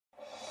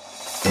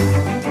As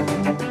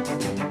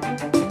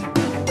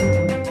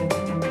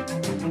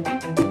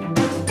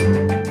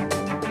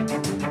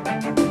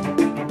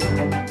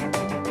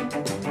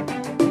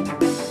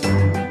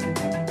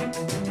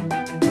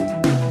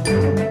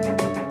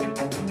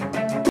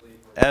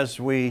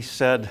we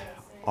said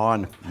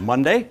on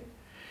Monday,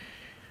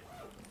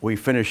 we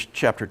finished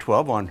Chapter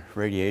 12 on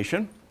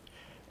radiation,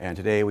 and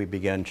today we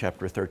begin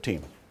Chapter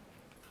 13.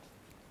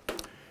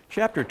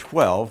 Chapter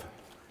 12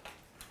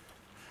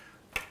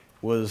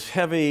 was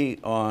heavy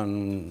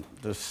on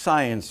the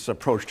science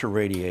approach to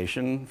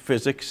radiation,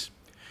 physics.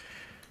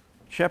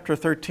 Chapter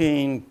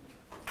 13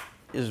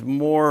 is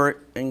more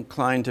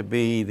inclined to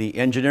be the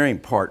engineering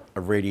part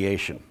of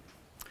radiation.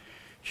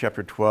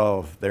 Chapter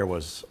 12, there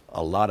was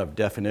a lot of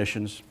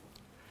definitions,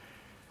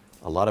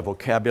 a lot of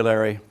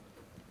vocabulary.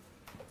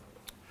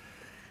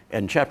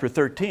 And Chapter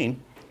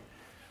 13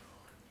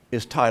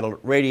 is titled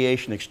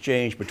Radiation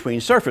Exchange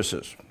Between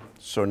Surfaces.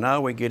 So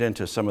now we get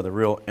into some of the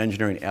real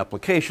engineering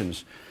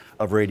applications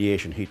of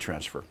radiation heat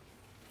transfer.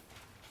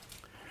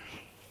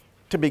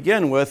 To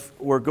begin with,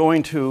 we're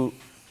going to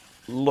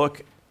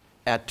look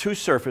at two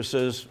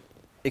surfaces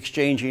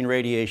exchanging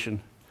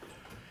radiation,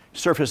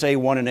 surface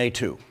A1 and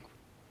A2.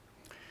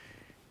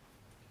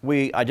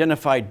 We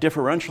identified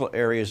differential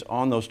areas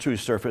on those two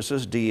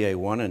surfaces,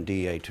 dA1 and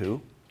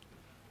dA2.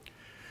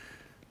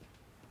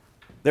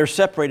 They're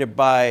separated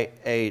by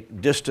a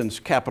distance,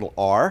 capital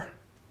R,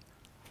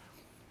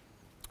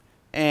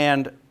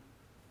 and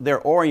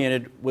they're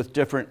oriented with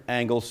different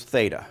angles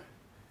theta.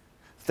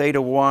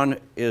 Theta 1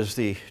 is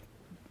the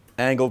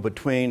angle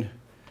between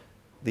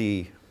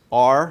the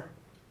R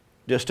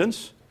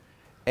distance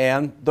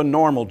and the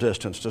normal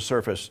distance to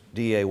surface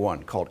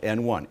dA1, called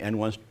N1.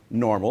 N1's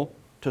normal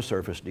to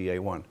surface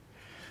dA1.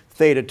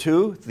 Theta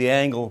 2, the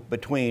angle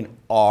between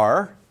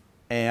R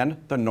and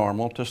the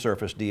normal to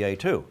surface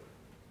dA2.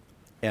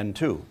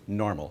 N2,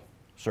 normal,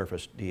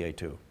 surface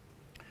dA2.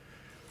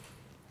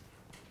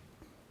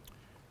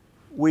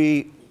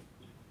 We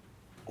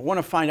want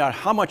to find out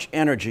how much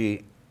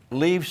energy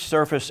leaves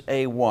surface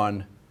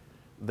A1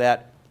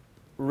 that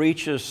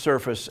reaches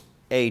surface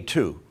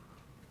A2.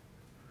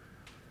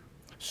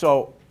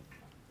 So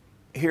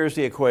here's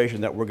the equation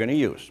that we're going to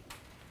use.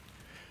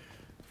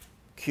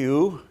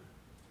 Q,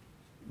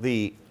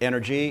 the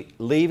energy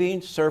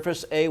leaving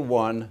surface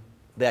A1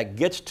 that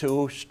gets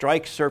to,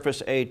 strikes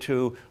surface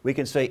A2, we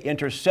can say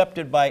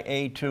intercepted by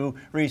A2,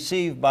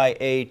 received by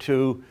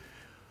A2.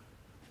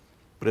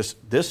 But it's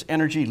this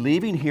energy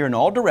leaving here in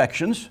all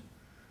directions.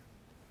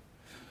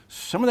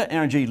 Some of that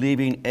energy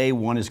leaving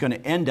A1 is going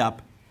to end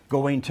up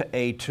going to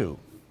A2.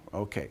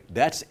 Okay,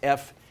 that's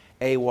F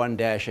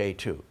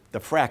A1-A2, the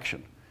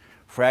fraction.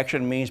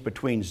 Fraction means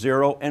between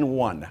 0 and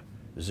 1.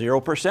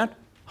 0%,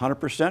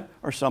 100%,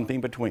 or something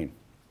between.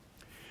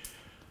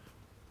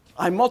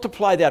 I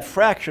multiply that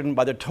fraction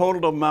by the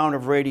total amount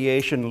of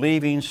radiation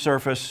leaving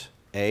surface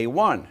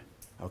A1.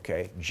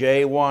 Okay,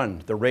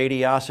 J1, the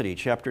radiosity,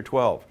 Chapter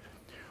 12.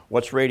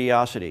 What's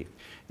radiosity?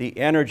 The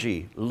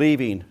energy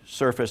leaving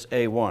surface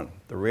A1,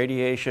 the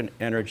radiation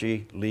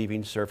energy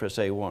leaving surface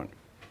A1.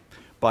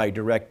 By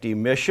direct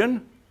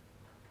emission,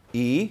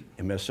 E,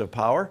 emissive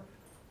power,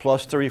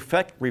 plus the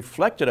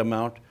reflected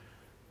amount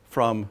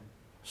from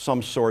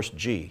some source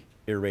G,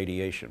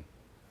 irradiation.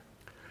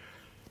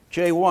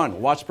 J1,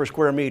 watts per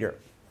square meter.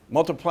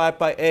 Multiply it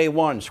by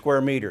A1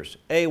 square meters.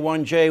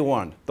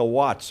 A1J1, the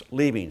watts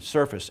leaving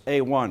surface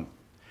A1.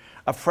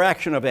 A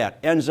fraction of that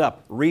ends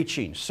up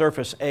reaching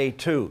surface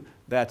A2.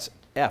 That's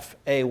F,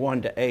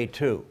 A1 to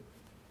A2.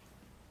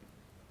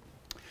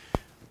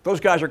 Those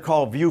guys are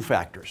called view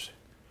factors.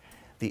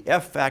 The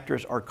F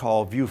factors are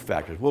called view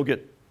factors. We'll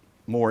get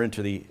more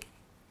into the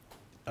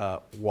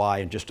Y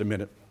in just a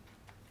minute.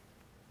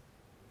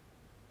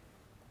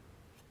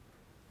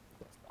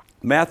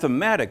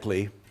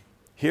 Mathematically,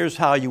 here's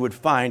how you would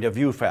find a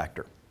view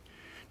factor.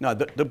 Now,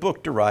 the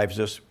book derives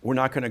this. We're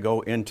not going to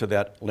go into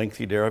that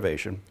lengthy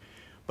derivation,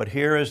 but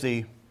here is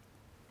the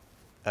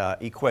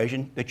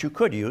equation that you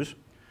could use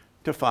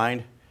to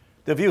find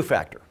the view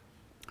factor.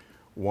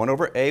 1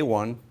 over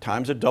A1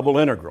 times a double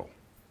integral,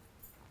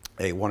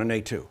 A1 and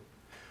A2.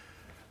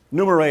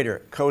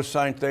 Numerator,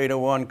 cosine theta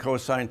 1,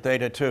 cosine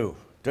theta 2.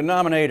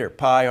 Denominator,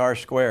 pi r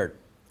squared,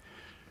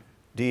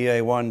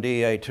 dA1,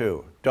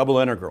 dA2. Double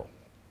integral.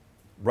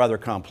 Rather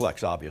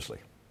complex, obviously.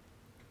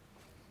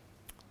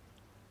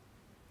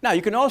 Now,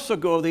 you can also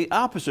go the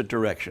opposite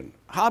direction.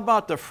 How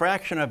about the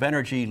fraction of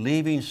energy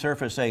leaving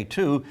surface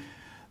A2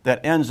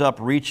 that ends up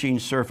reaching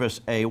surface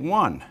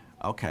A1?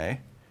 Okay,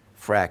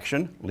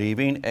 fraction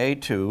leaving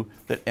A2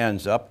 that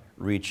ends up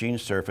reaching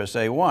surface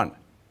A1.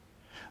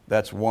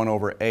 That's 1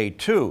 over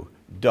A2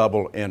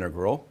 double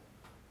integral.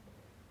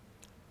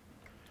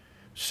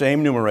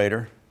 Same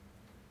numerator,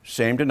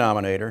 same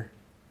denominator,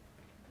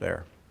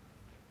 there.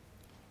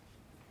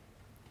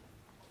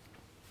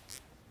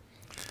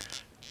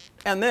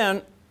 And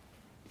then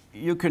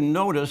you can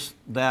notice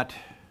that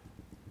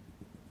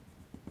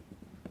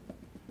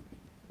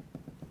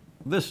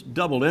this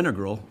double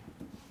integral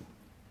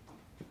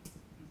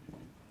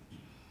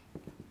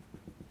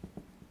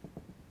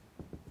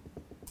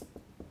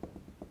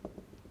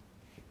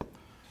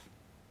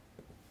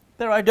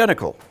They're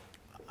identical.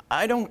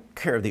 I don't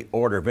care the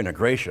order of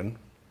integration.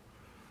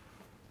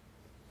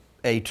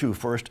 A2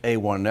 first,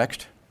 A1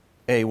 next,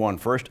 A1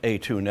 first,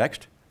 A2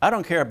 next. I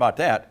don't care about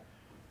that.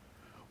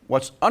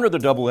 What's under the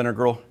double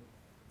integral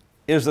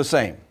is the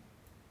same.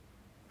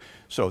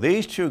 So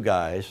these two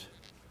guys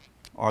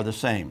are the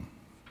same.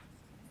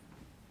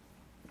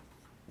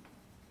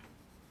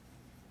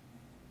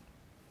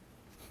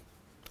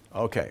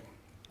 Okay.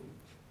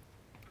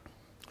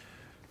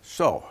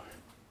 So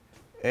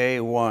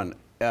A1F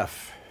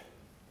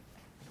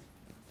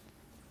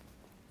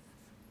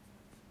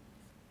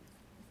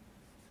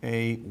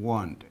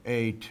A1 to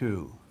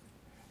A2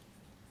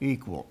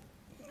 equal,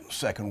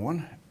 second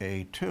one,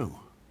 A2.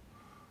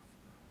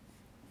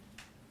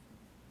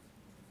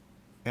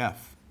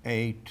 F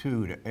A2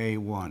 to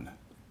A1.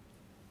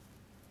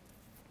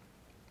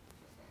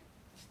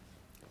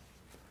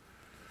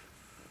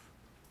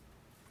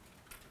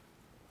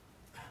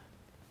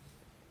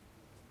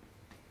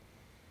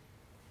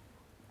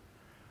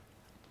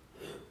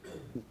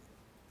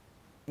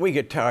 We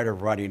get tired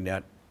of writing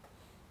that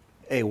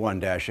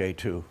A1 dash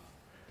A2.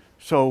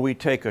 So we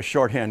take a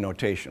shorthand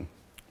notation.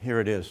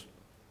 Here it is.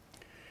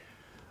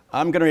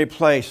 I'm going to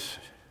replace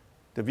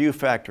the view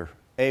factor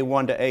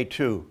A1 to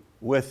A2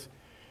 with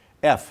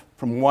F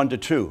from 1 to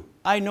 2.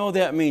 I know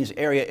that means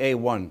area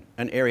A1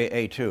 and area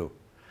A2.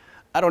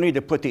 I don't need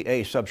to put the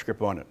A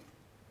subscript on it.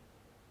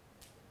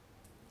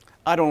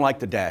 I don't like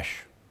the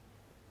dash.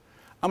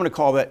 I'm going to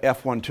call that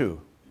F12.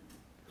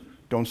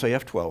 Don't say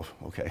F12,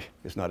 okay?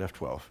 It's not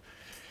F12.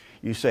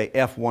 You say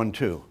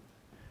F12.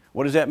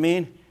 What does that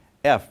mean?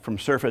 F from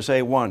surface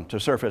A1 to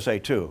surface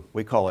A2.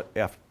 We call it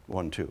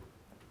F12.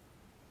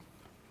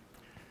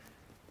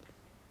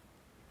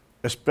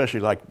 Especially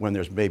like when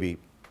there's maybe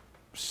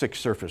 6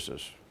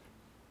 surfaces.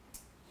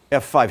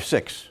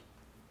 F56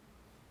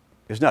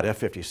 is not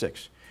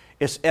F56.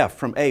 It's F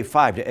from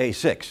A5 to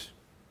A6,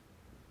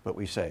 but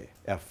we say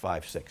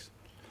F56.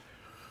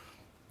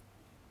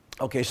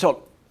 Okay,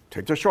 so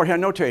take the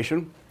shorthand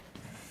notation.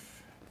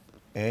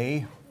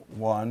 A1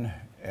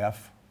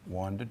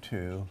 F1 to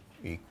 2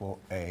 equal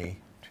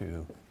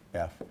A2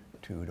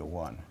 F2 to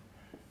 1.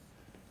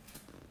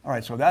 All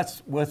right, so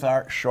that's with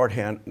our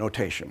shorthand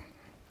notation.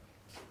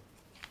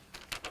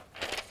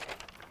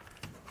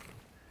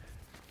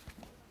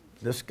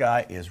 This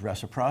guy is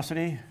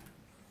reciprocity.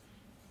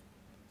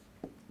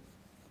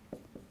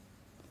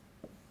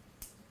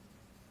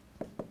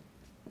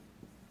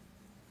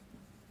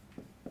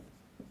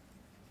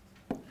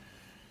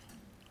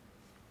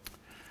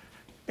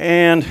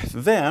 And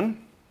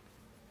then,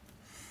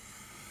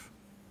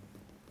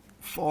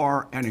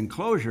 for an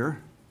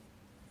enclosure,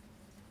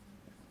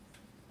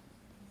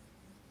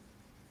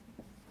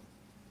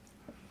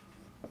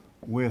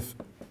 with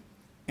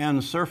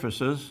n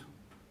surfaces,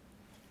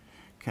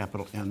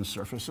 capital N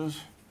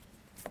surfaces,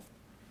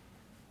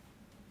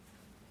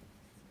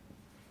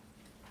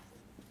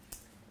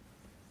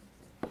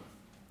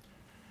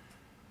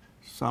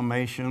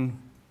 summation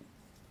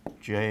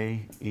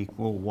j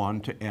equal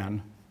 1 to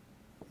n,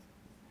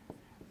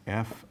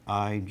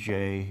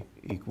 Fij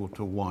equal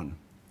to 1.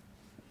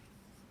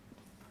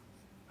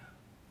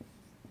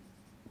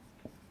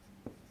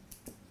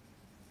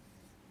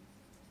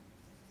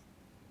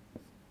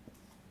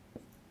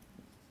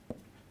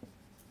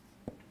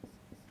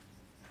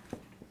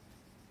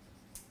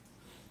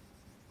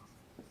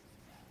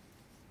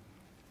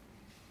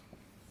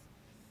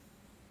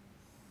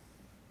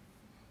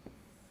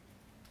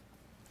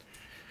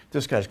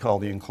 This guy's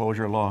called the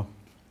enclosure law.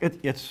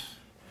 It's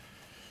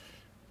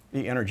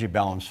the energy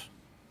balance.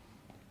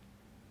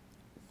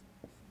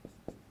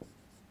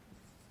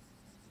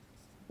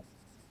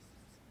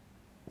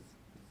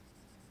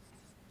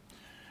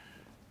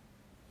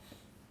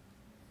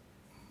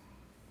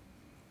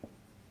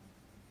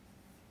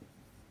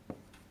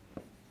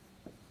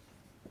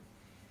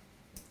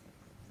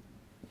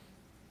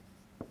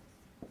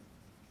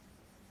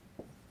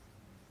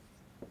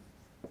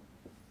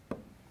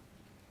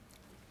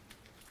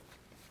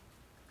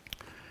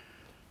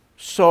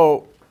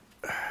 So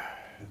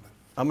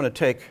I'm going to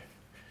take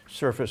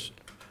surface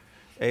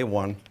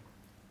A1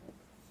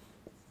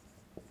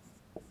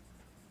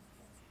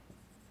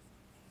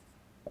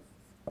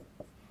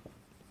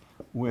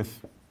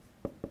 with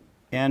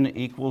n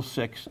equals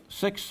 6,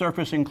 6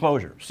 surface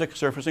enclosure.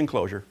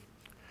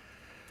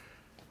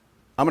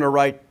 I'm going to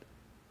write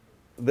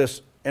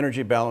this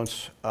energy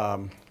balance,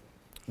 the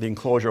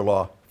enclosure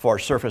law for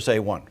surface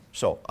A1.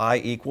 So I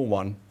equal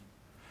 1,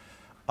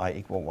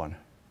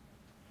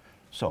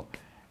 So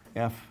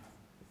F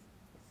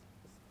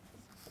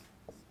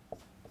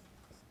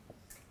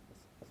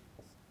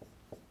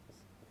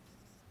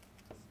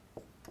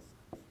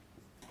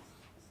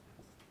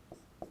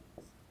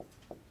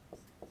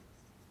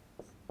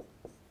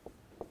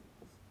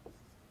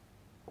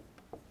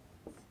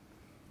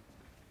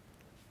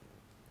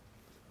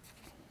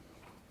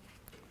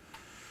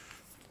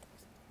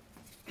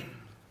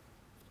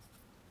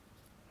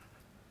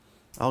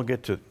I'll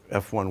get to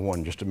F11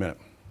 in just a minute.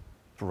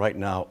 For right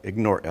now,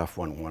 ignore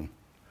F11.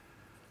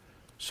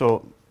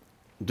 So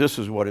this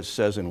is what it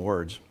says in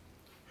words.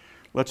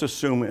 Let's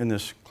assume in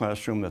this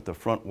classroom that the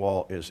front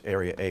wall is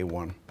area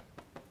A1.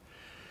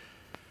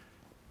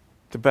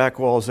 The back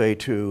wall is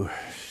A2,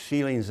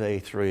 ceiling's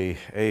A3,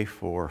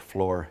 A4,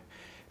 floor,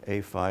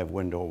 A5,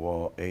 window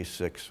wall,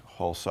 A6,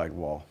 hall side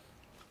wall.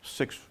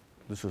 6,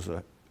 this is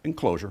an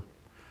enclosure.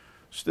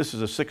 This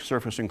is a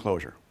 6-surface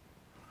enclosure.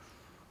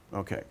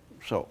 Okay,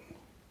 so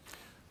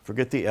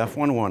forget the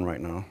F11 right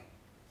now.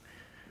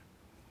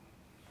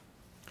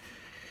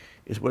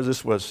 What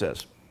it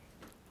says.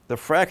 The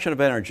fraction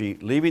of energy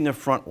leaving the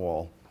front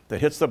wall that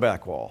hits the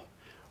back wall,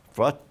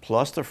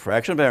 plus the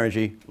fraction of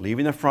energy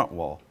leaving the front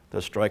wall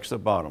that strikes the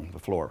bottom, the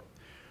floor.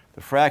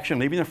 The fraction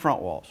leaving the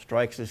front wall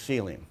strikes the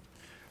ceiling.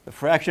 The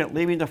fraction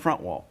leaving the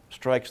front wall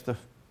strikes the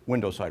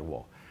window side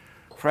wall.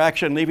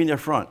 Fraction leaving the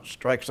front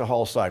strikes the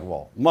hall side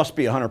wall. Must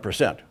be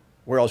 100%.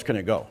 Where else can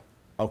it go?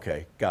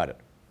 Okay, got it.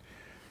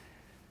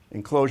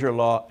 Enclosure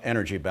law,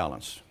 energy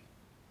balance.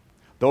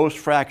 Those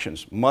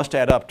fractions must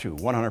add up to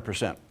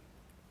 100%.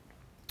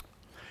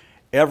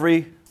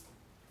 Every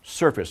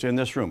surface in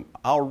this room,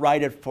 I'll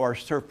write it for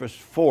surface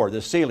 4,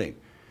 the ceiling.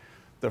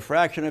 The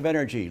fraction of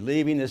energy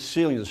leaving the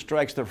ceiling that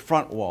strikes the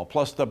front wall,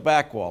 plus the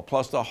back wall,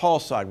 plus the hall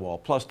side wall,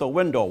 plus the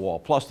window wall,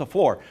 plus the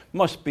floor,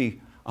 must be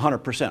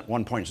 100%,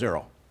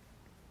 1.0.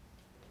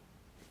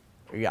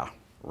 Yeah,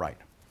 right.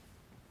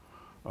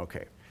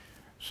 Okay,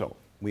 so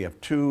we have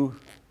 2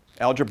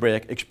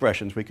 algebraic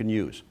expressions we can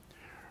use.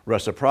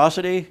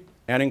 Reciprocity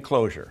and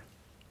enclosure.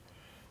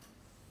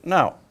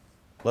 Now,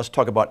 let's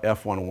talk about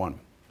F11.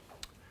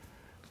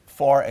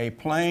 For a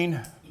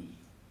plane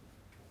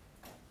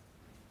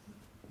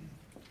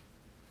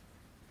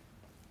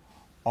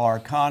or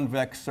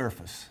convex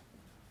surface,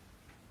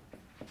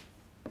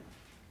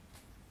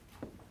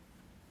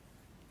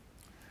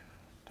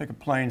 take a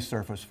plane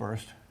surface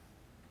first.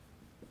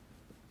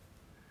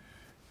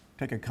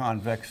 Take a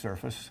convex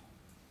surface.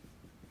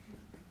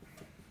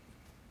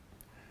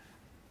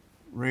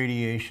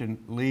 Radiation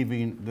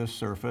leaving this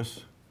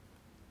surface.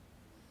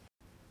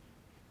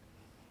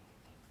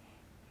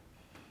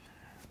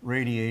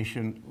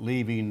 Radiation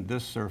leaving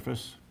this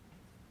surface.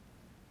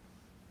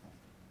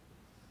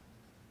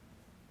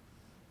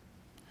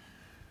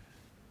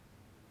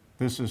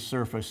 This is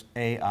surface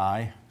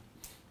AI.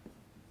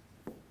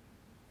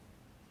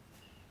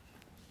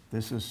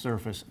 This is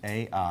surface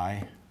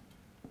AI.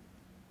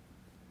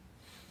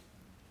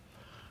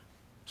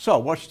 So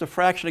what's the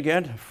fraction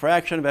again?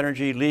 Fraction of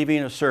energy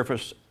leaving a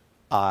surface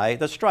I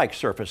that strikes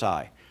surface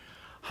I.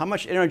 How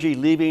much energy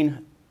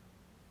leaving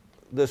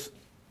this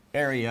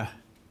area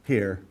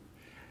here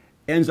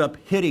ends up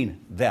hitting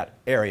that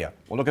area?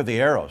 Well, look at the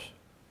arrows.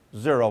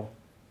 0.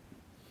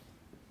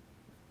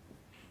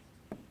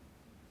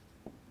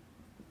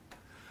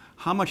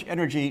 How much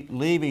energy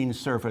leaving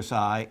surface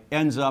I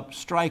ends up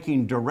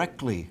striking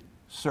directly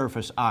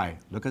surface I?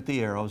 Look at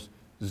the arrows.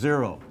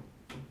 0.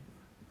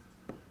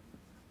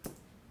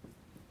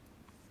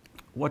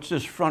 What's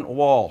this front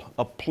wall?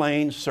 A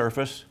plane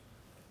surface.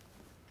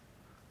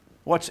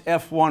 What's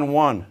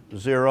F11?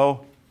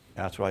 0.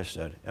 That's what I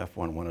said.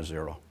 F11 is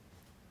 0.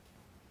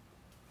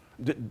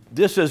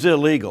 This is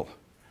illegal.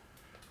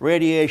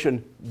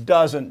 Radiation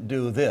doesn't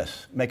do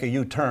this. Make a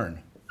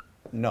U-turn.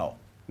 No,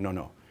 no,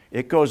 no.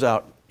 It goes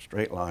out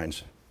straight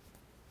lines.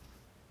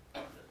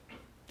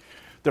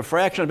 The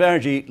fraction of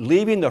energy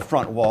leaving the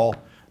front wall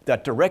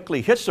that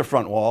directly hits the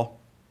front wall,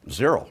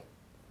 0.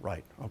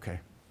 Right, okay.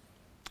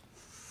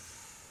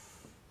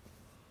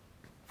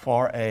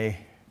 For a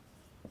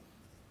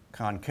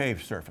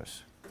concave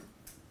surface.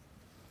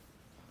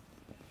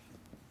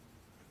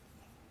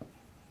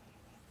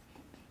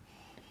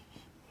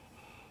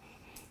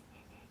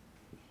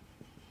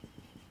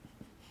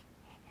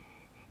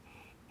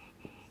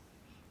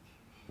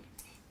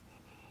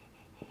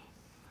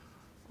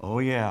 Oh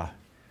yeah,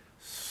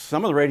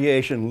 some of the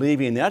radiation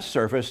leaving that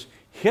surface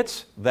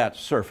hits that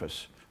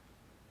surface.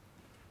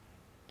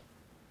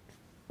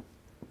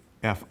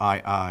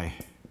 FII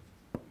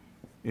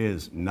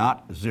is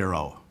not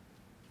 0.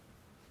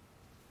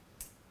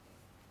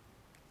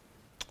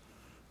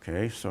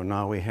 Okay, so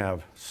now we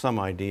have some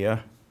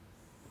idea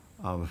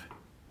of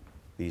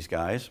these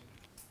guys.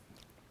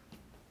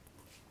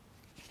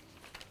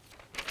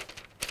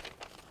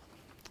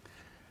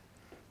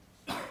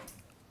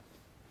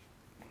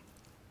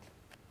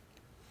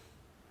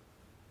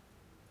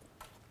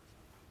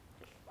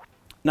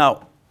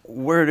 Now,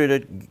 where did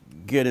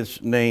it get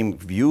its name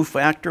view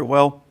factor?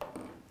 Well,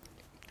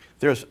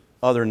 there's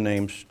other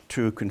names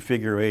too,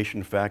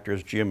 configuration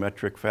factors,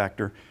 geometric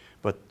factor,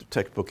 but the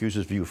textbook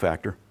uses view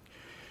factor.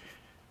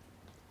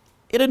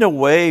 It in a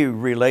way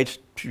relates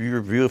to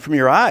your view from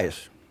your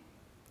eyes.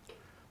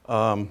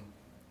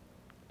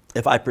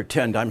 If I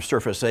pretend I'm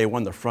surface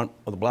A1, the front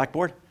of the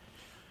blackboard,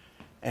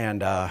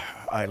 and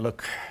I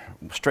look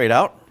straight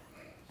out,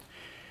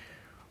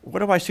 what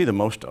do I see the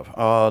most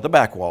of? The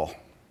back wall.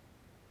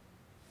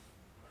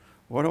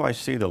 What do I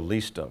see the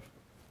least of?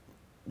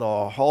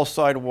 The hall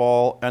side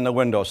wall and the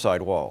window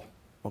side wall.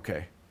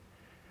 Okay.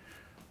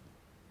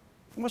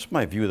 What's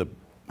my view of the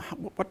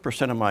what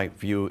percent of my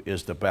view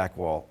is the back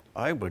wall?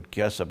 I would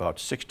guess about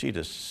 60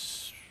 to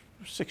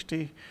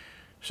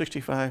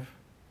 65%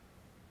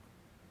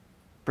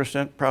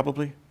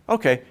 probably.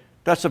 Okay,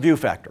 that's the view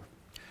factor.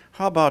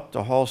 How about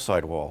the hall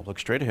side wall? Look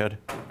straight ahead.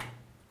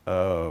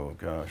 Oh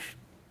gosh,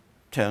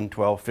 10,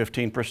 12,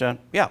 15%?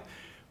 Yeah,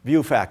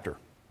 view factor.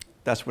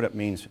 That's what it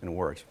means in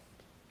words.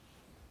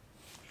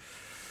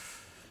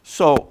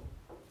 So,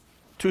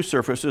 two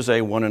surfaces,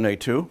 A1 and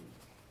A2.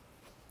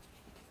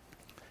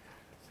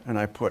 And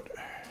I put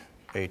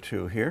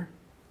A2 here.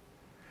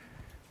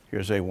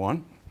 Here's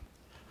A1.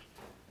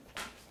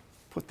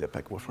 Put that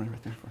back away from you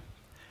right there.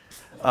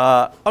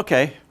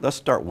 Okay, let's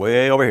start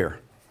way over here.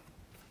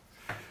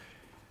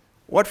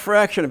 What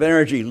fraction of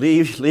energy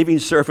leaving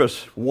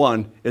surface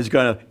 1 is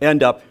going to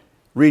end up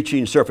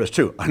reaching surface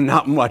 2?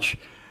 Not much.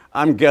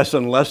 I'm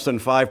guessing less than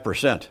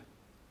 5%.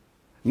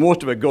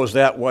 Most of it goes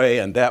that way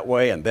and that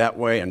way and that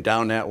way and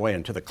down that way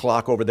and to the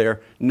clock over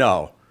there.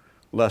 No,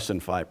 less than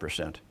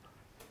 5%.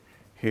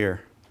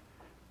 Here,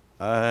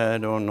 I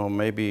don't know,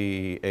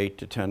 maybe 8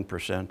 to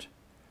 10%.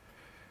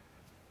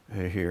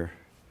 Here,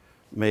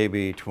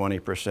 maybe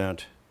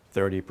 20%,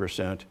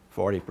 30%,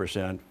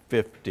 40%,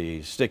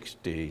 50,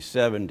 60,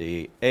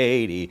 70,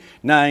 80,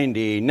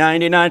 90,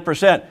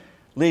 99%.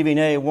 Leaving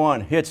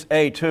A1 hits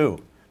A2.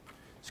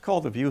 It's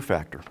called the view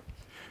factor.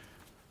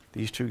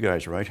 These two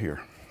guys right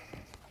here.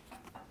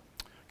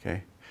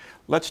 Okay,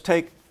 let's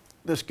take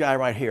this guy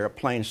right here, a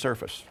plane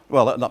surface.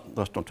 Well, no,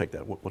 let's don't take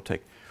that.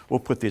 We'll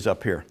put these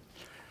up here.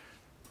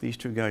 These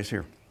two guys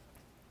here.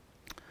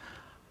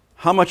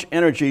 How much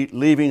energy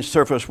leaving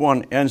surface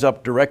 1 ends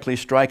up directly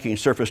striking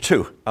surface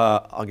 2?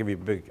 I'll give you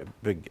a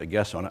big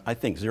guess on it. I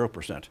think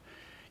 0%.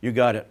 You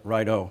got it,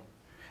 righto.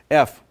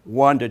 F,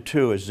 1 to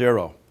 2 is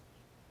 0.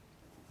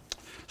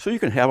 So you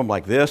can have them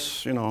like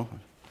this, you know,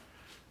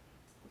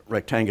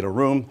 rectangular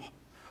room.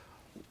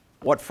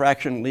 What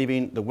fraction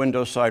leaving the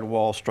window side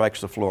wall strikes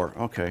the floor?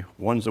 Okay,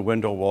 1's the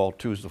window wall,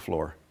 2's the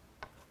floor.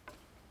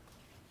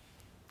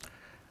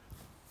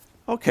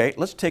 Okay,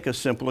 let's take a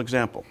simple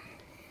example.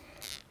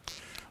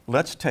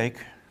 Let's take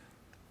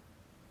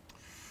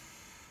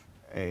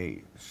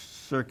a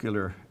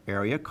circular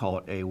area, call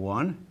it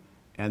A1,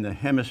 and the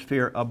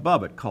hemisphere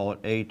above it, call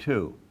it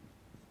A2.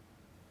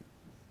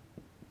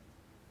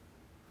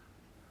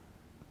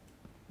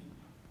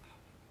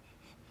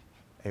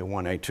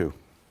 A1, A2.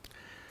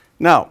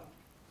 Now,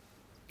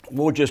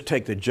 we'll just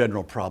take the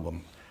general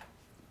problem.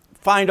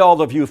 Find all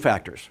the view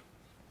factors.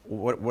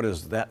 What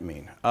does that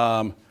mean?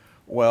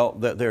 Well,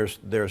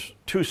 there's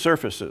two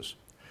surfaces.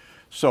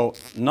 So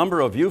number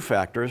of view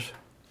factors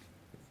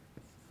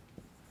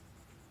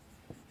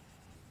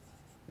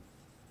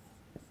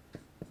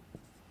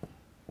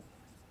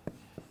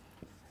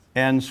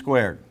n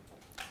squared.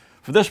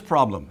 For this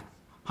problem,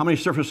 how many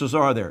surfaces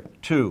are there?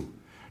 2.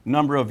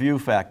 Number of view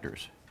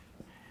factors,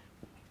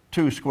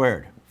 2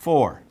 squared,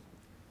 4.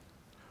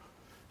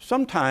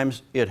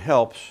 Sometimes it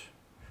helps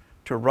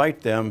to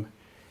write them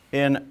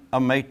in a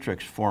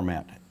matrix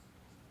format.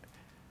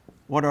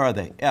 What are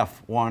they?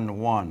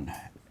 F11,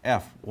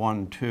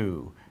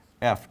 F12,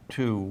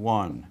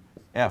 F21,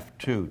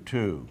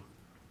 F22.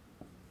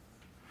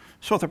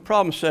 So if the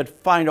problem said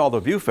find all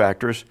the view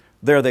factors,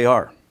 there they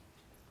are.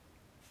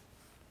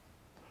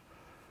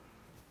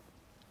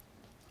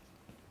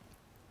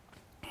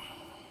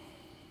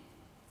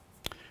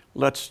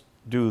 Let's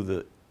do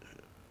the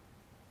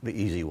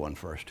easy one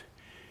first.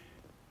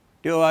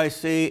 Do I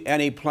see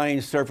any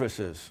plane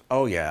surfaces?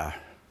 Oh yeah.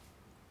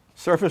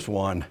 Surface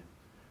 1.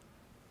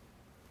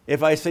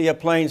 If I see a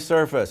plane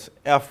surface,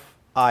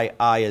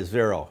 Fii is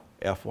 0,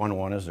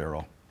 F11 is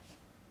 0.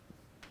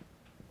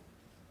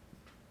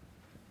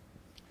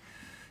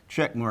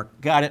 Check mark,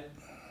 got it.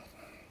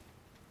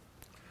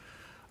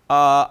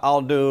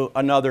 I'll do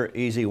another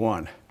easy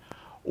one.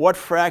 What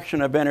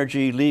fraction of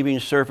energy leaving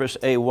surface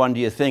A1 do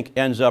you think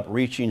ends up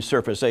reaching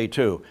surface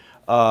A2?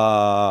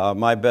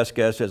 My best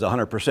guess is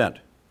 100%.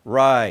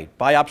 Right,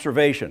 by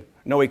observation.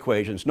 No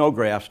equations, no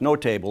graphs, no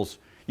tables.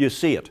 You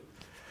see it.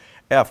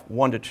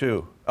 F1 to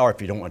 2, or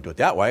if you don't want to do it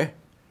that way.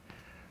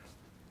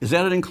 Is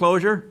that an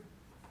enclosure?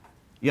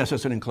 Yes,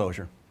 it's an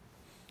enclosure.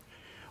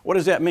 What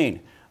does that mean?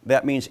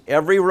 That means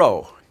every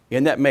row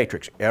in that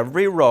matrix,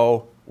 every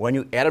row, when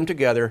you add them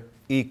together,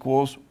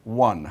 equals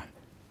 1.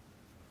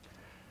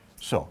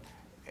 So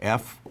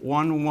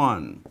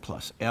F11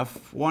 plus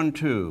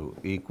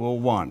F12 equal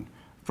 1.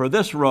 For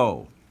this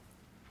row,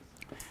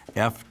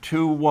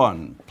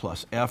 F21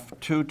 plus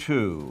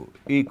F22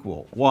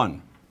 equal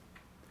 1.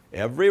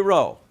 Every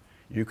row,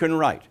 you can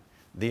write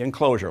the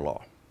enclosure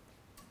law.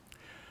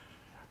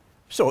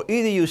 So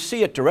either you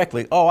see it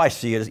directly, oh, I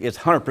see it, it's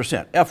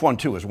 100%,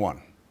 F12 is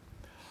 1.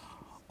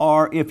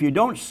 Or if you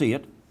don't see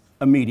it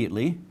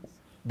immediately,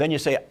 then you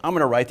say, I'm going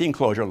to write the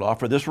enclosure law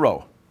for this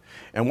row.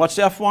 And what's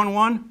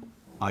F11?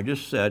 I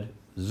just said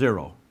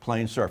 0,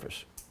 plane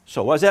surface.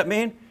 So what does that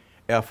mean?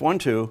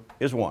 F12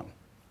 is 1.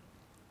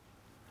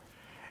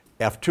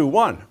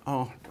 F21,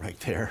 oh, right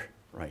there,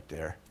 right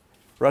there.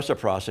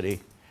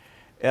 Reciprocity,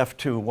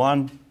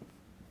 F21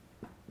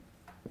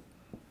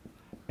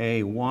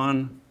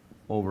 A1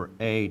 over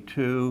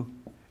A2,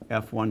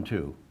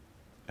 F12.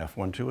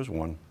 F12 is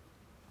 1.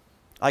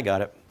 I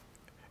got it.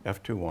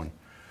 F21.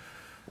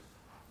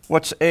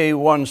 What's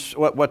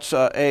A1? What's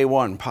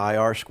A1? Pi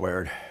r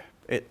squared.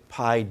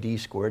 Pi d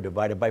squared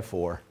divided by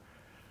 4.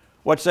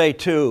 What's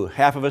A2?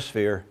 Half of a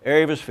sphere,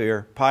 area of a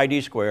sphere, pi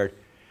d squared.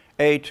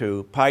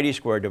 A2, pi d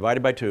squared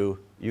divided by 2.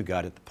 You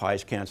got it. The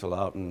pi's cancel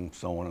out and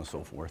so on and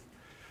so forth.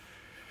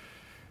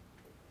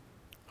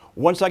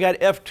 Once I got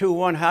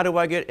F21, how do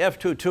I get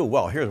F22?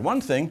 Well, here's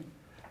one thing.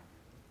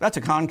 That's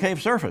a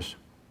concave surface.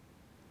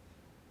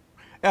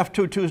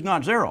 F22 is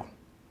not 0.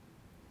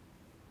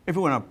 If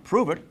you want to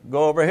prove it,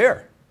 go over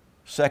here.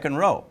 Second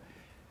row.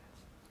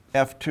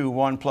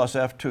 F21 plus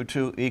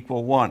F22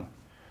 equal 1.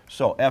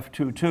 So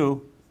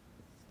F22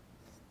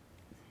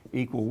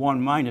 equal 1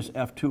 minus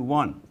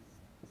F21.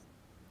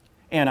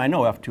 And I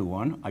know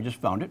F21. I just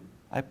found it.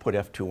 I put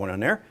F21 in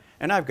there,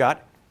 and I've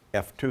got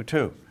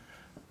F22.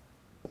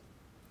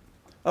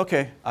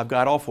 Okay, I've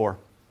got all 4.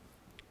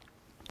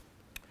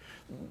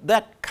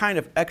 That kind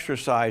of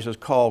exercise is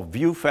called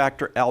view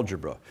factor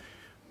algebra,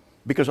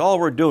 because all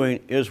we're doing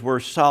is we're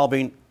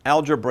solving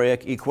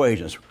algebraic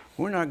equations.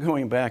 We're not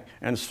going back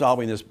and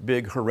solving this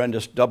big,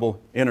 horrendous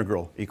double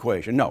integral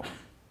equation. No,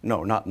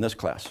 not in this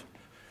class.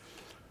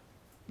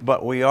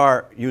 But we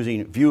are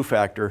using view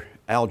factor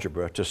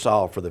algebra to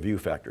solve for the view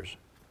factors.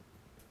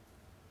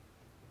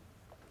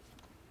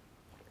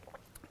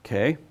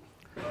 Okay,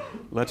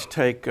 let's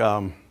take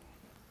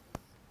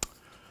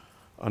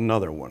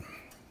another one.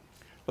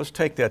 Let's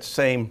take that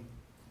same,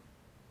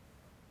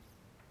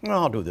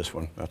 well, I'll do this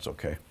one, that's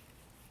okay.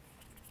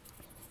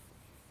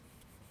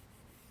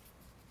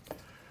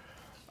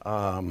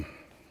 I'll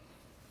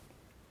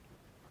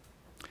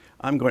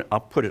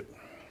put it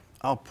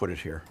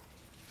here.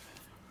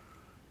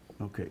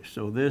 Okay,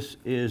 so this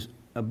is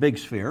a big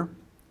sphere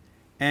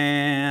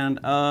and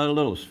a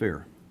little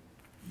sphere.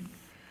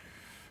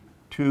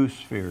 2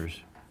 spheres.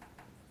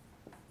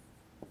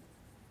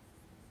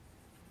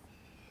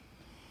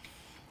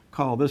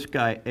 Call this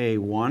guy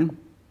A1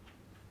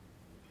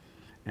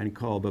 and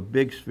call the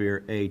big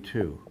sphere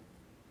A2.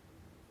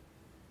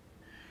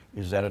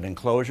 Is that an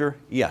enclosure?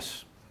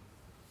 Yes.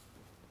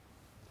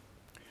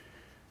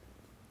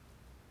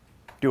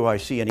 Do I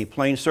see any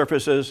plane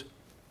surfaces?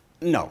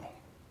 No.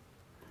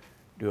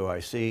 Do I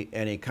see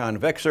any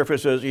convex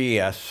surfaces?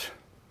 Yes.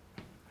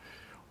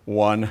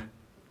 1.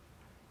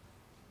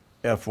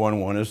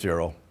 F11 is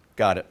 0.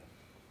 Got it.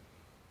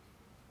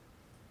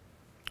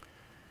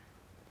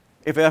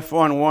 If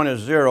F11 is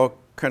 0,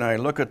 can I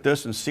look at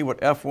this and see what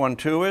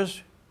F12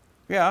 is?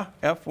 Yeah,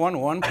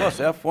 F11 plus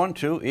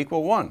F12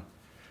 equal 1.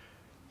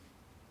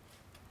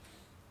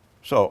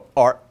 So,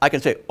 or I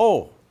can say,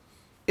 oh,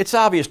 it's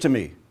obvious to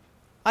me.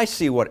 I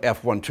see what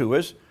F12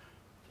 is.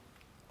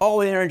 All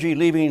the energy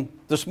leaving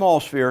the small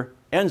sphere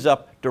ends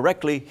up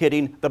directly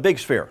hitting the big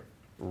sphere.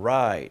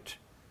 Right.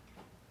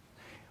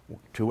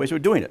 2 ways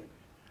of doing it.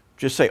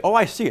 Just say, oh,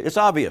 I see it, it's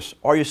obvious.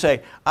 Or you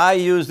say, I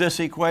use this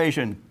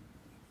equation.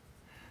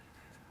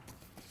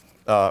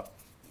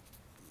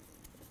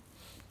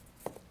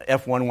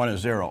 F11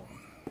 is 0.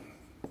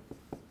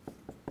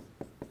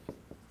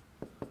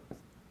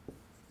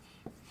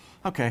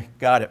 Okay,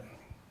 got it.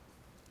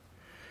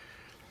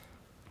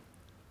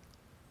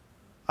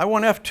 I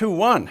want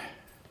F21.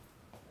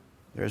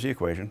 There's the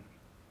equation.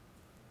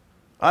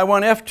 I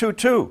want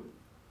F22.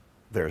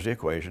 There's the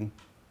equation.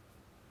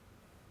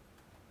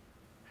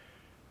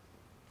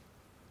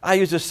 I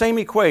use the same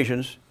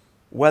equations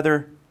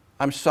whether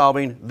I'm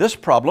solving this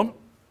problem,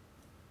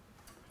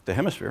 the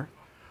hemisphere,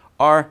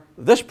 or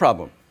this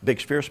problem,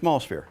 big sphere, small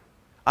sphere.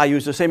 I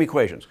use the same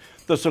equations.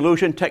 The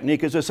solution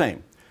technique is the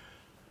same.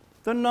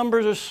 The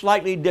numbers are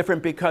slightly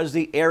different because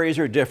the areas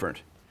are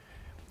different.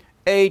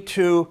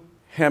 A2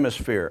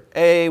 hemisphere,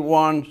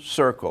 A1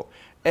 circle,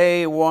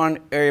 A1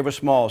 area of a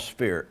small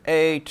sphere,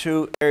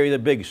 A2 area of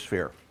the big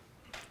sphere.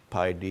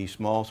 Pi d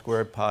small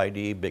squared, pi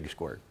d big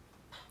squared.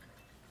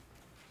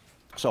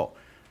 So,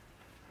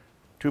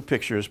 2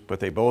 pictures,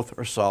 but they both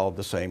are solved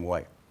the same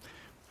way.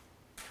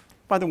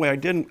 By the way, I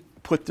didn't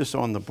put this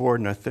on the board,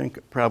 and I think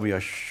probably I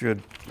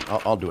should.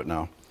 I'll do it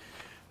now.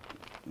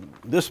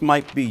 This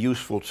might be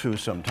useful too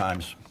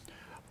sometimes.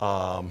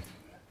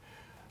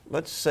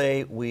 Let's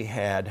say we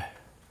had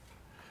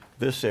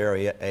this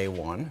area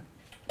A1,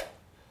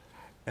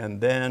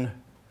 and then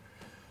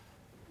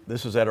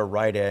this is at a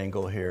right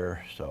angle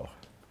here, so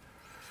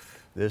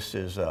this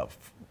is a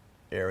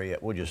area,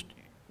 we'll just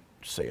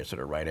say it's at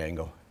a right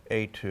angle,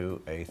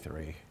 A2,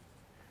 A3.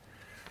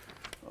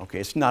 Okay,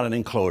 it's not an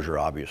enclosure,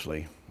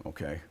 obviously,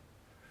 okay.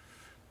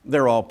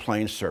 They're all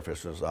plane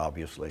surfaces,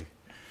 obviously.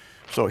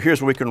 So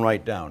here's what we can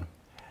write down.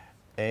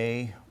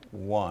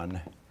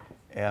 A1,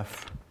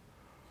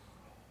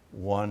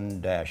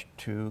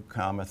 F1-2,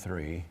 comma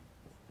 3.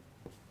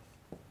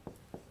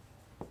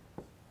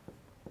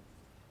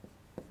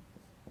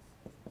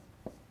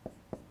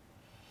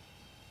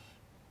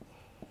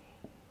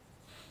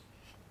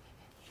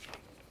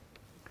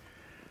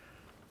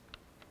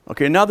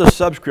 Okay, now the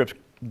subscripts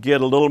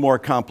get a little more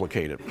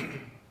complicated.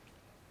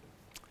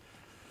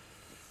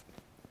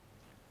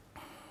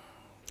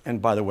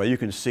 And by the way, you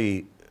can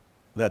see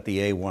that the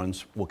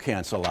A1s will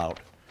cancel out.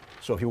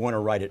 So if you want to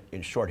write it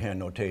in shorthand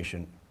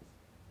notation,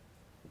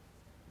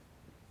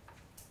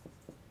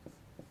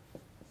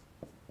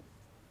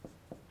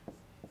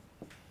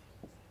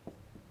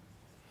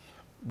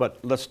 but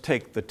let's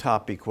take the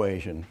top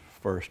equation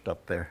first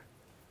up there.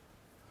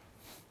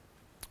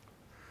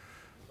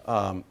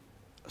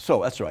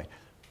 So that's right.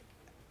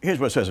 Here's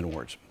what it says in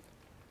words.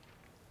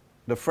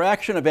 The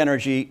fraction of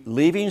energy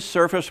leaving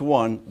surface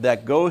 1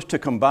 that goes to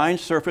combined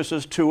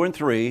surfaces 2 and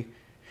 3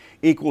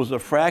 equals the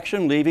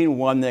fraction leaving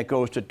 1 that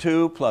goes to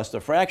 2 plus the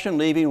fraction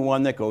leaving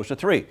 1 that goes to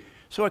 3.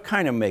 So it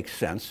kind of makes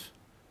sense.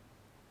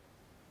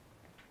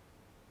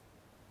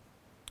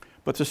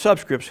 But the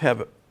subscripts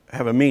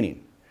have a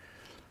meaning.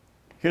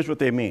 Here's what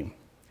they mean.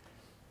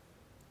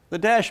 The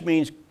dash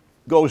means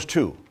goes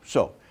to.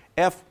 So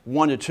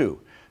F1 to 2.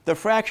 The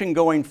fraction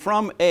going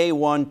from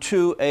A1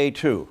 to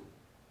A2.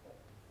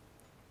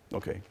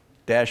 Okay,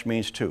 dash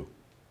means 2.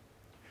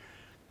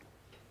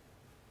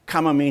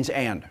 Comma means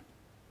and.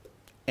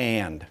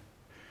 And.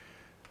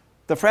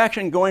 The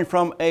fraction going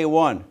from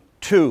A1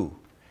 to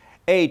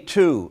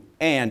A2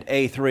 and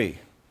A3.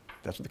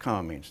 That's what the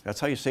comma means. That's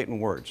how you say it in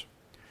words.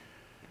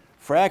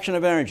 Fraction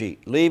of energy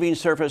leaving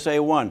surface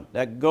A1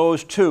 that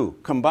goes to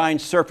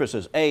combined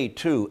surfaces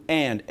A2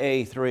 and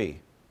A3.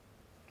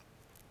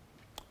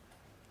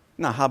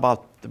 Now, how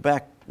about the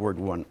backward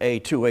one,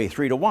 A2,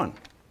 A3 to 1?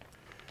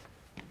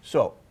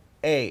 So,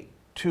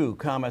 A2,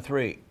 comma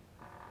 3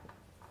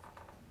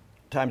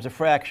 times the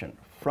fraction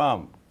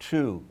from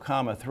 2,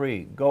 comma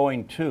 3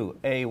 going to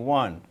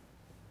A1,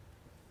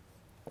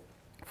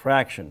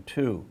 fraction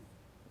 2,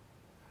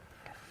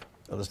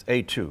 that's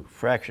A2,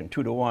 fraction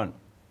 2 to 1,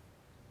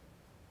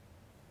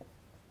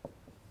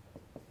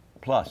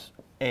 plus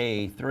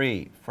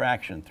A3,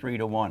 fraction 3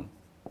 to 1.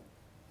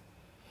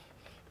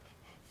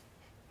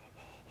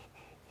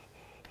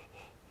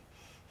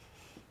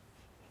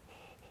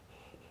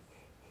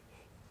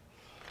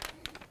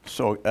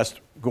 So that's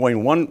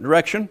going one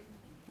direction,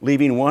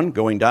 leaving 1,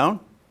 going down.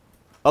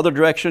 Other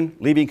direction,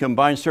 leaving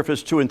combined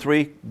surface 2 and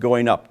 3,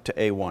 going up to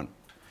A1.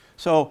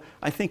 So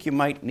I think you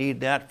might need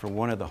that for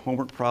one of the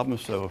homework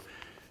problems, so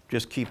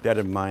just keep that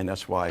in mind.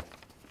 That's why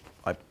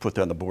I put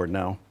that on the board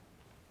now.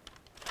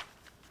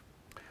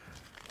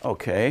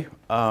 Okay,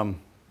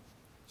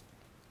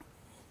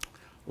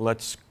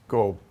 let's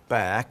go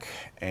back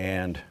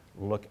and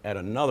look at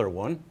another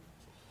one.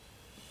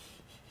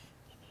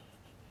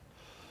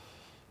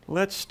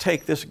 Let's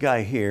take this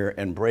guy here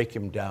and break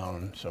him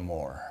down some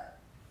more.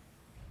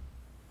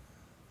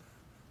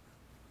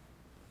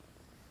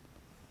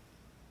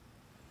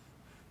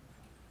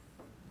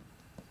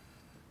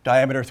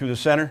 Diameter through the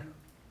center,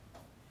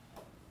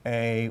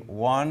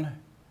 A1,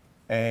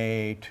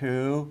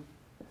 A2,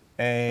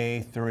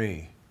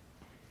 A3.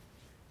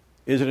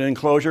 Is it an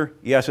enclosure?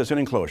 Yes, it's an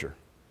enclosure.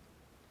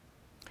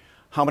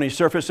 How many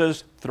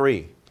surfaces?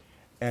 3,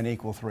 n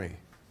equal 3.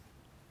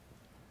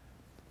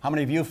 How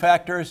many view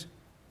factors?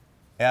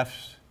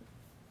 F's,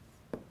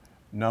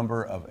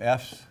 number of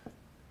F's,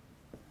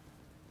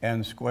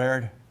 n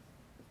squared,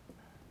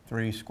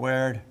 3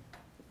 squared,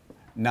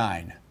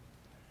 9.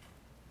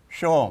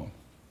 Show them.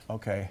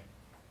 Okay,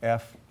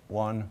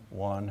 F1,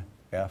 1,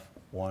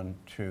 F1,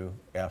 2,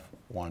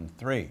 F1,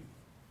 3.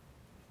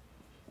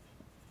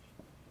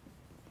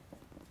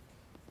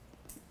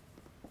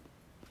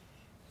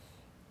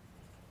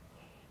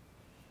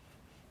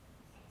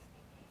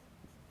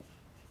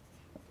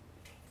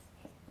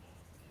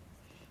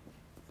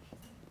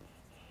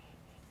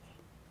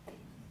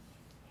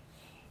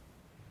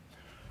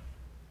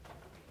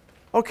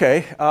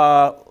 Okay,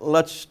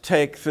 let's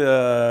take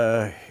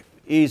the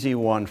easy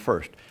one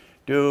first.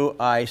 Do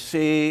I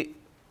see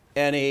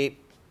any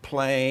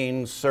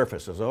plane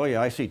surfaces? Oh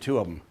yeah, I see 2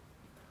 of them,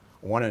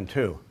 1 and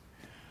 2.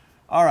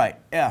 All right,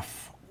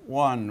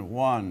 F1,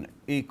 1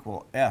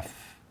 equal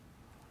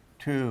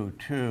F2,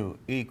 2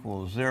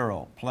 equals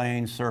 0,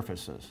 plane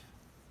surfaces.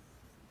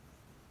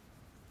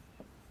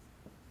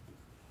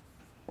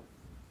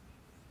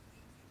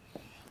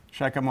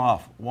 Check them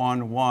off,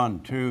 1,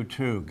 1, 2,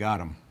 2, got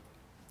them.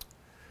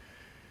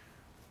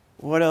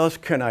 What else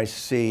can I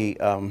see?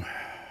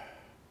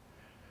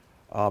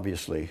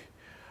 Obviously.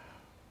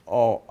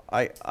 Oh,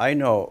 I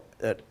know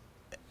that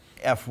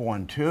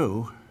F1,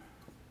 2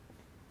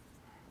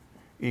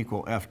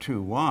 equal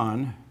F2,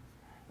 1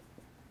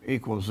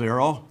 equals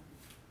 0.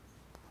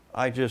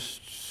 I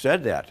just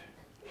said that.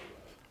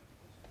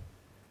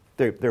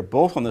 They're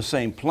both on the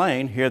same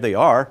plane. Here they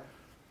are.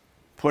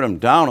 Put them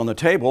down on the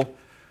table.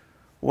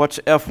 What's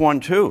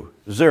F1, 2?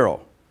 0.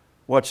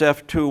 What's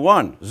F2,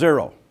 1?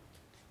 0.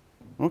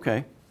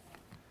 Okay.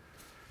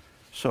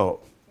 So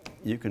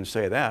you can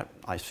say that.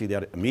 I see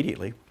that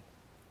immediately.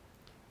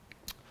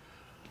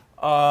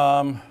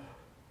 You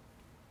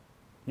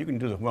can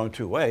do this one of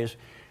 2 ways.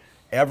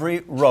 Every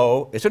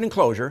row, it's an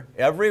enclosure.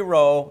 Every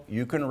row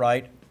you can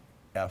write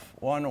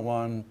F1,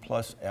 1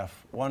 plus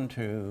F1,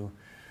 2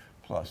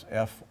 plus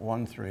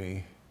F1,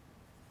 3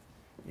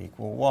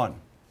 equal 1.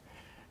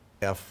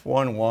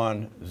 F1,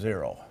 1,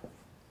 0.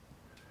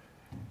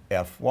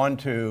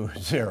 F12,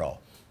 0.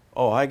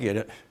 Oh, I get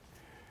it.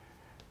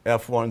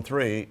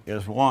 F13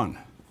 is 1.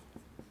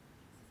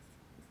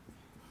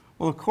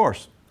 Well, of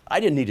course, I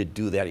didn't need to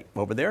do that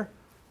over there.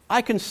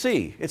 I can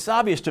see. It's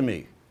obvious to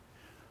me.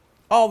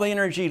 All the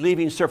energy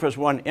leaving surface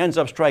 1 ends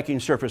up striking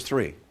surface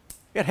 3.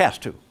 It has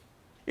to.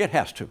 It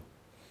has to.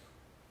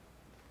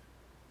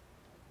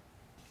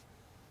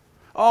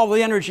 All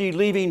the energy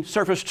leaving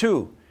surface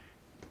 2,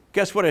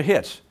 guess what it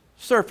hits?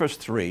 Surface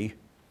 3.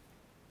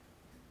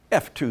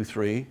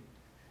 F23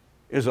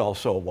 is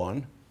also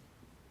 1.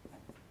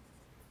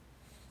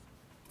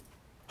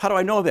 How do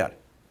I know that?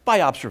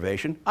 By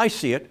observation. I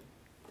see it.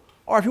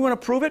 Or if you want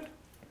to prove it,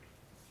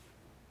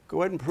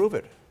 go ahead and prove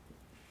it.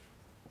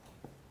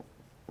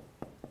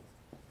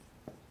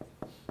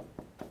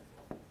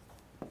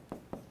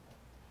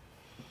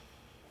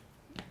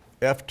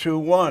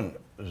 F21,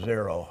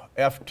 0.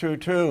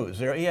 F22,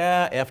 0.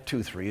 Yeah,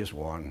 F23 is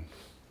 1.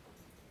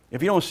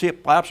 If you don't see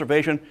it by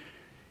observation,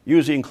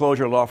 use the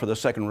enclosure law for the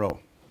second row.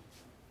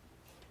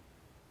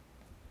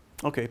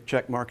 Okay,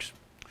 check marks.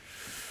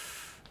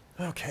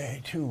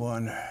 Okay, 2,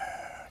 1.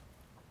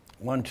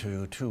 1,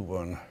 2, 2,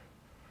 1.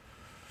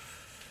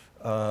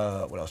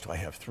 What else do I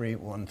have? 3,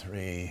 1,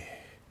 3,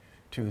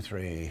 2,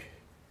 3.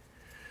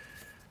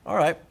 All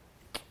right,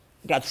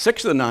 got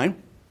 6 of the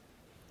 9.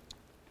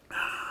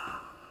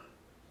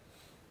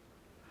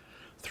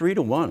 3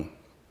 to 1.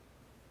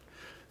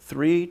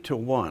 3 to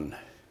 1.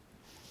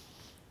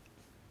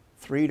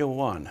 3 to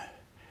 1.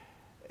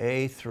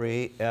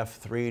 A3,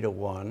 F3 to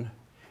 1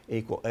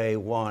 equal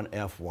A1,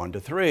 F1 to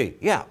 3.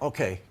 Yeah,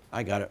 okay,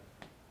 I got it.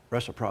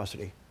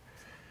 Reciprocity.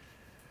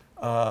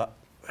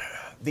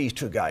 These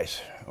two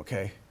guys,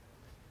 okay.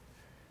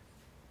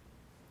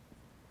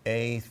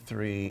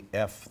 A3,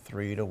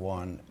 F3 to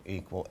 1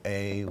 equal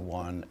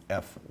A1,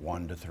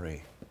 F1 to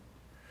 3.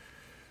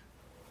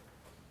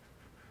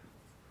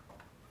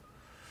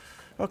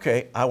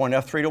 Okay, I want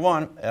F3 to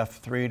 1.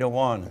 F3 to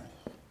 1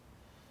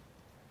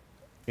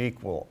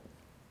 equal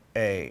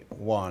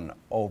A1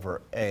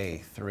 over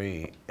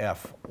A3,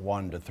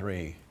 F1 to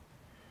 3.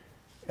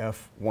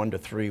 F1 to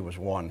 3 was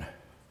 1.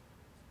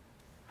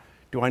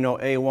 Do I know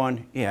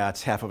A1? Yeah,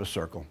 it's half of a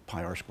circle,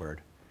 pi r squared.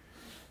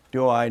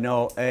 Do I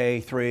know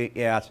A3?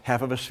 Yeah, it's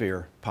half of a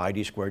sphere, pi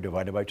d squared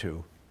divided by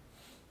 2.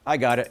 I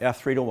got it,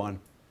 F3 to 1.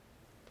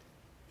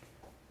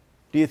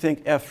 Do you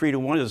think F3 to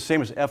 1 is the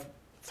same as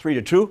F3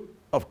 to 2?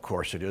 Of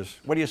course it is.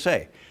 What do you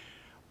say?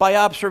 By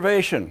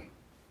observation,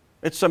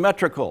 it's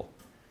symmetrical.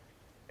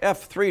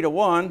 F3 to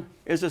 1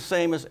 is the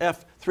same as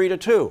F3 to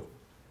 2.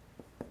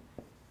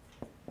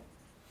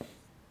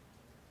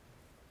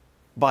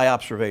 By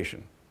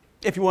observation.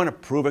 If you want to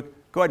prove it,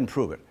 go ahead and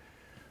prove it.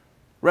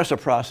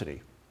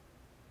 Reciprocity.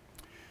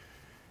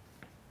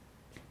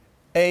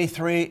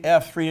 A3,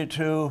 F3 to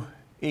 2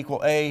 equal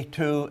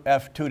A2,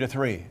 F2 to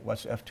 3.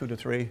 What's F2 to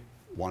 3?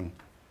 1.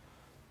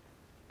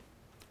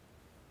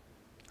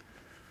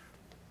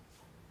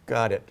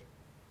 Got it.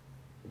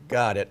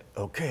 Got it.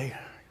 Okay.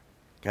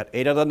 Got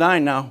 8 out of the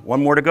 9 now.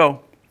 One more to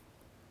go.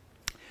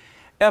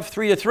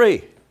 F3 to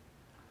 3.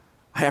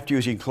 I have to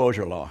use the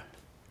enclosure law.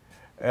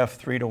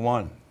 F3 to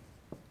 1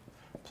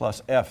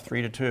 plus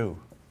F3 to 2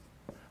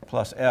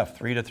 plus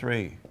F3 to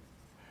 3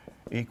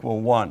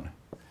 equal 1.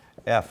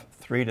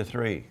 F3 to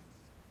 3.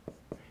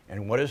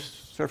 And what is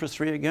surface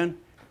 3 again?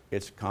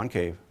 It's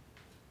concave.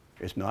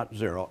 It's not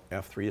 0.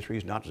 F3 to 3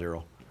 is not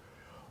 0.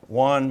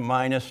 1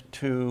 minus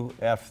 2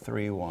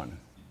 F3, 1.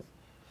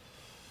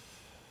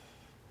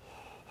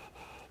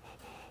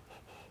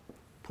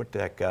 Put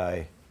that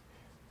guy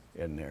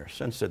in there.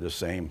 Since they're the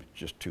same,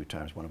 just 2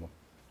 times one of them.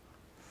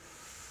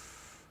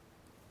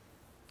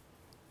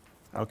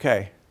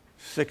 Okay,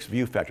 6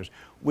 view factors.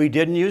 We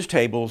didn't use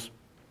tables.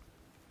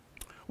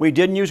 We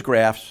didn't use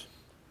graphs.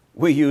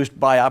 We used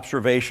by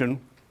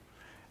observation,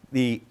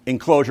 the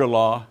enclosure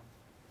law,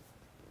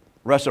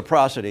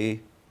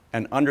 reciprocity,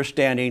 and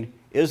understanding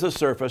is the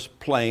surface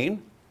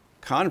plane,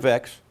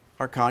 convex,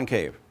 or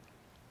concave.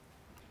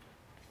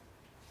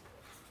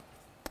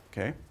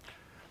 Okay,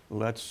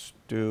 let's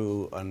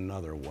do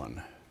another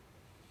one.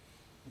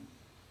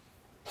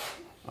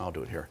 I'll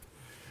do it here.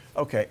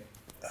 Okay,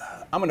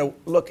 I'm going to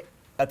look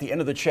at the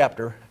end of the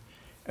chapter,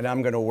 and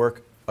I'm going to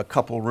work a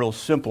couple real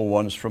simple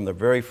ones from the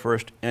very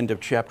first end of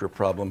chapter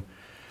problem,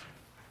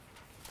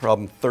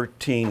 problem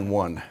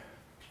 13.1.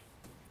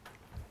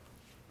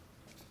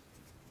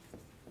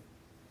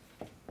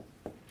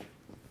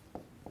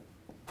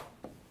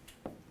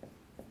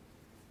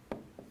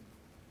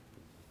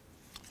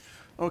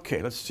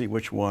 Okay, let's see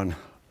which one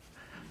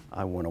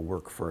I want to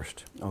work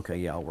first. Okay,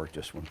 yeah, I'll work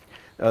this one.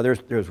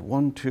 There's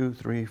 1, 2,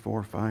 3,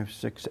 4, 5,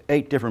 6,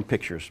 8 different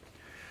pictures.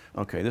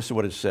 Okay, this is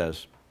what it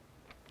says.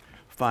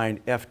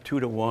 Find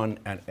F2 to 1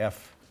 and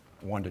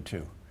F1 to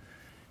 2.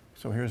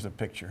 So here's the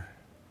picture.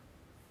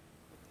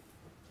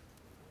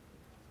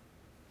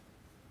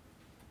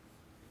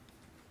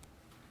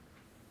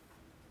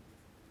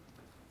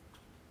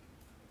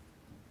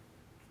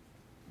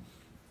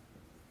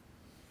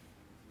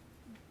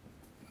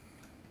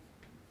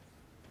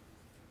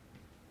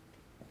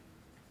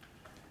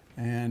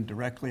 And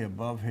directly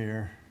above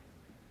here,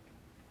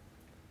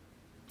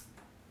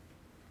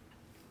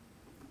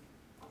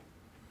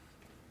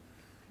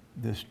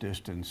 this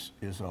distance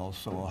is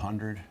also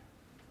 100.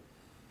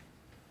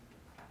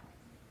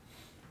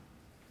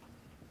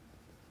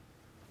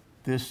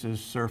 This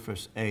is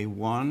surface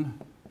A1.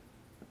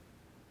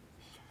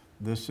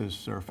 This is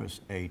surface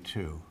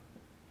A2.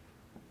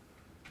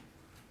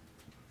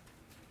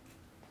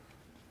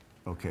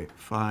 Okay,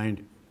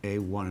 find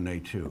A1 and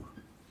A2.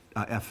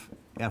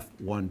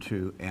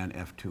 F12 and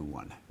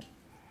F21.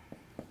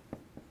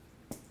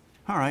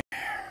 All right.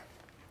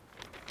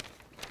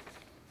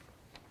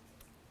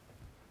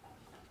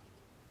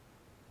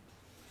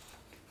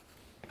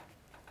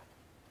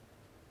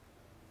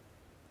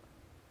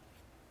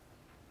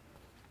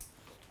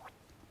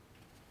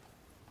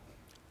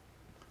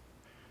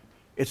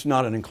 It's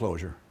not an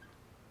enclosure.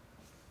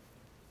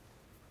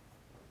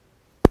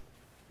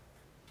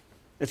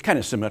 It's kind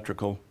of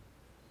symmetrical.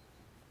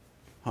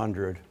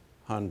 100,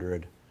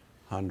 100,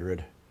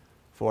 100,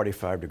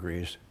 45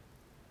 degrees.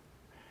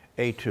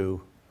 A2,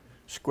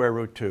 square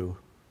root 2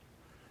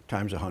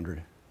 times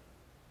 100.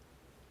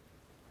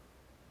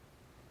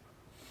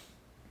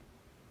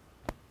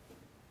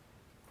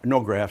 No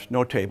graphs,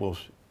 no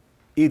tables.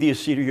 Either you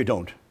see it or you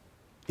don't.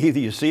 Either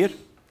you see it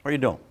or you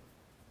don't.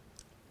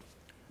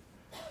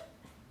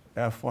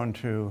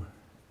 F12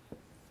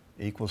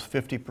 equals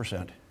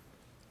 50%.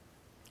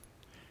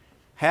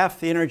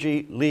 Half the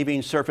energy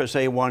leaving surface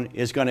A1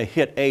 is going to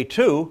hit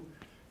A2,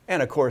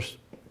 and of course,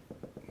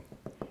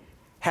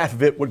 half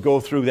of it would go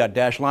through that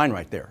dashed line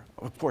right there.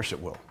 Of course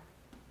it will.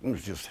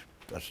 That's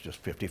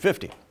just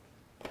 50-50.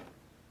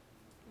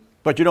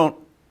 But you don't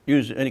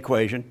use an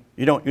equation,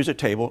 you don't use a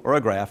table or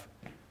a graph.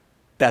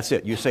 That's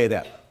it, you say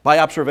that. By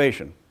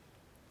observation.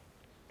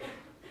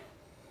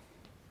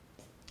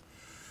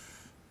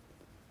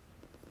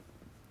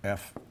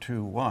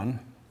 F21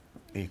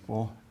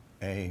 equal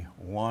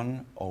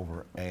A1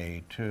 over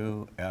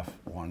A2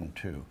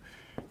 F12.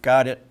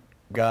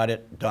 Got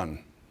it,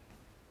 done.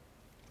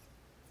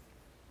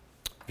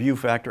 View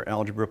factor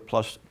algebra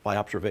plus by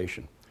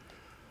observation.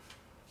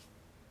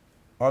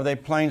 Are they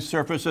plane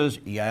surfaces?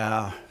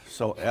 Yeah.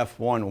 So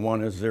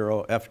F11 is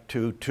 0,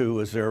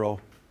 F22 is 0.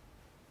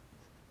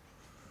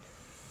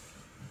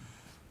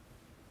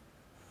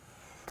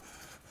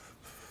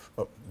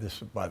 Oh,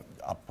 this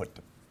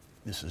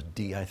is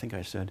D, I think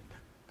I said.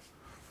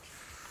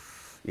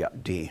 Yeah,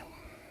 D.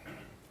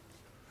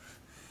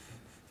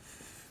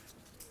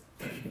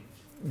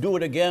 Do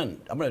it again.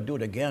 I'm going to do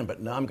it again,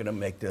 but now I'm going to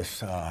make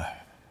this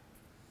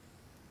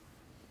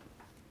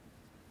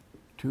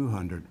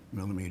 200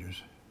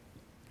 millimeters.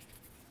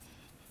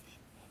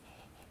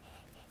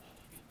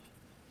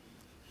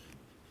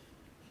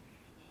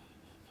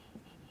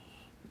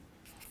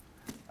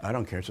 I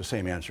don't care. It's the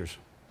same answers.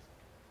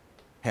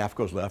 Half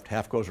goes left,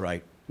 half goes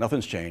right.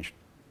 Nothing's changed.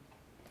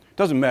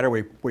 Doesn't matter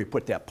where you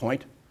put that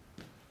point.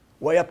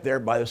 Way up there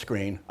by the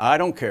screen. I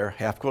don't care.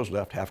 Half goes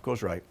left, half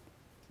goes right.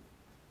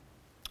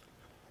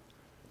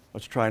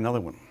 Let's try another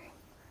one.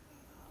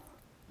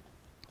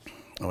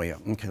 Oh yeah,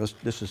 okay,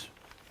 this is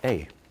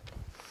A.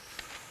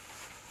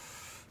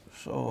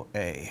 So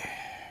A.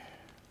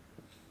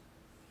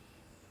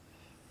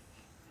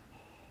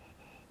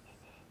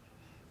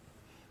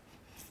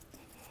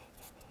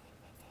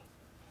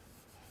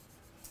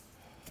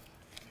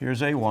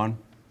 Here's A1.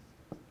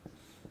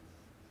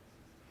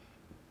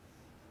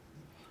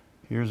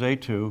 Here's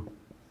A2.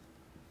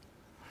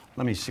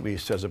 Let me see what he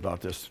says about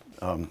this.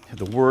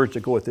 The words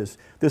that go with this.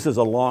 This is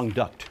a long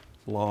duct.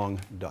 Long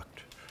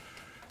duct.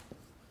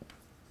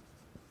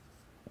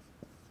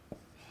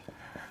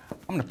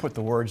 I'm going to put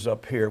the words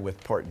up here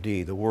with part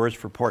D. The words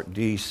for part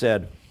D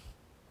said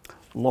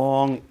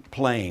long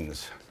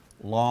planes,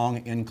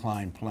 long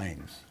inclined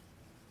planes.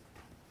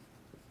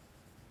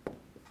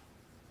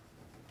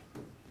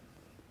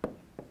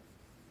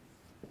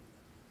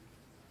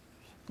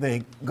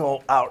 They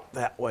go out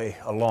that way,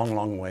 a long,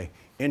 long way,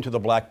 into the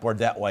blackboard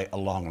that way, a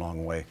long,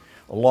 long way.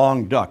 A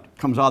long duct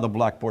comes out of the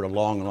blackboard a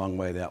long, long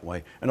way that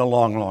way, and a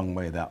long, long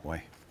way that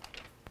way.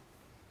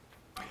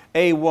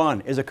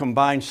 A1 is a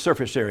combined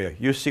surface area.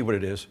 You see what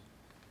it is.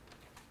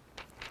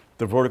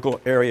 The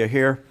vertical area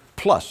here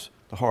plus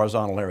the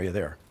horizontal area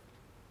there.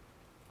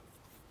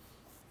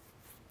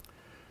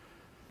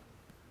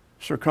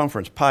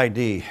 Circumference, pi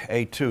d,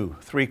 A2,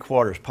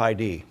 3/4 pi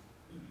d.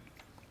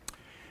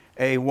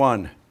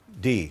 A1,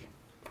 d.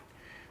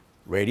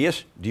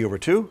 Radius, d over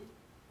 2,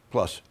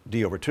 plus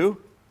d over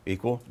 2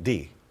 equal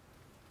d.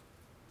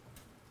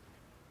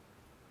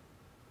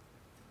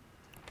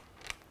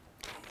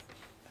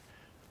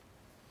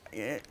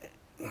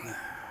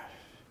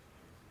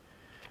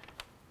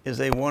 Is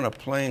A1 a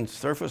plane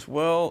surface?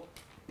 Well,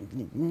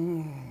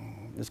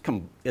 it's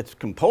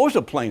composed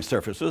of plane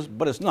surfaces,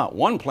 but it's not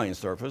one plane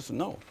surface,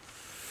 no.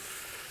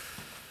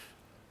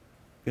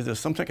 Is there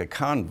something like a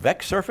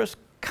convex surface?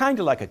 Kind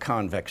of like a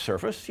convex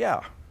surface,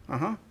 yeah.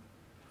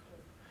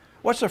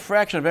 What's the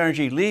fraction of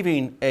energy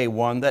leaving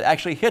A1 that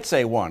actually hits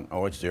A1?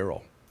 Oh, it's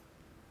 0.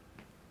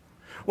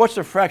 What's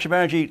the fraction of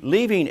energy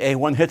leaving A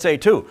when it hits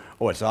A2?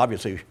 Oh, it's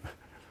obviously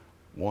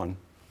 1.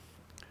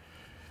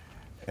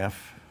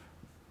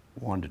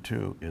 F1 to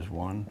 2 is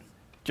 1.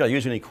 Shall I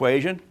use an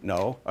equation?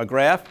 No. A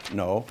graph?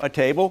 No. A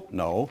table?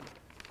 No.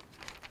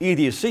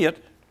 Either you see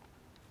it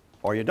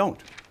or you don't.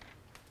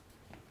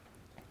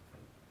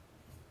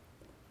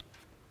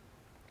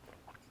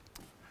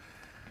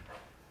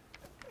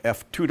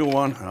 F2 to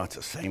 1, oh, it's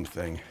the same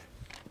thing.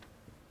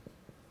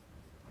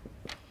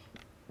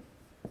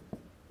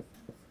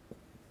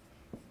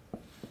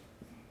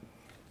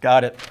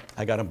 Got it.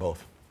 I got them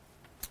both.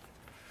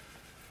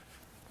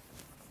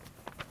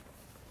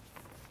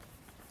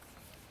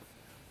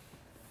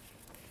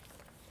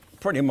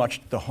 Pretty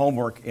much the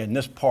homework in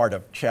this part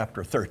of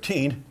chapter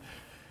 13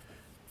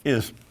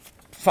 is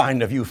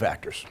find the view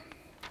factors.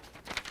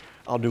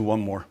 I'll do one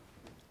more.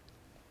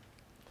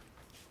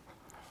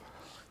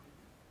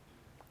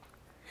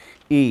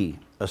 E,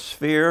 a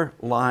sphere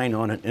lying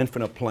on an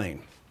infinite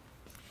plane.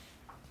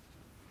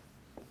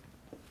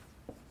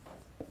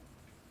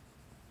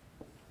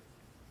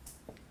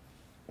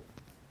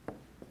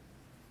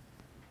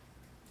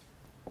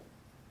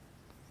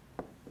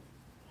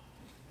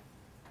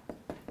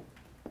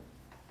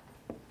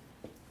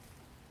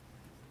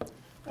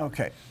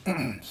 Okay,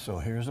 so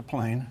here's a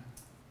plane.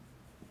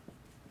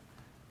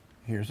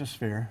 Here's a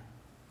sphere.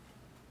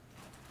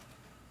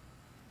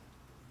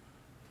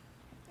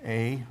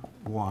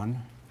 A1,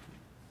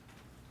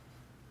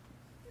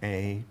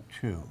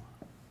 A2.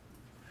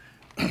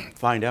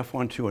 Find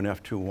F12 and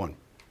F21.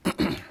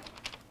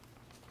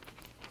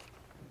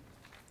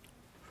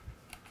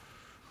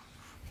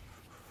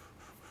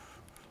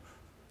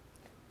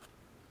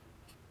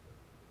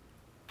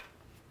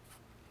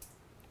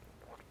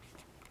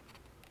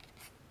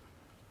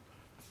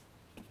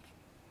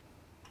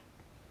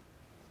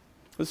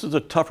 This is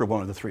a tougher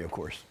one of the three, of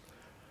course.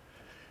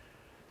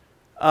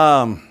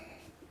 Either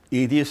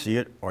you see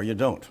it or you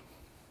don't.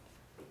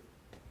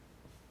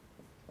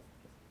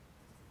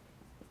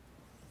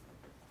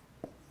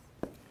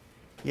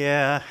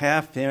 Yeah,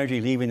 half the energy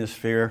leaving the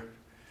sphere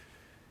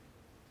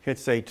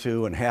hits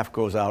A2 and half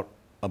goes out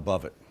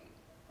above it.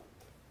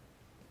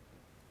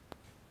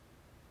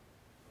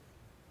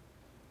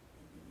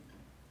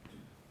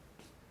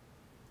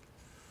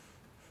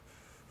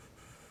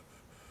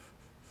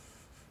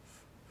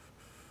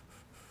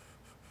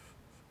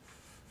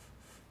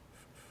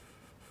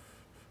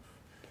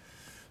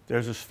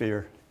 There's a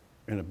sphere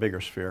and a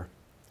bigger sphere.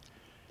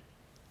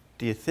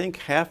 Do you think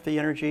half the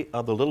energy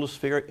of the little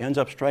sphere ends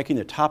up striking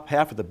the top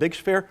half of the big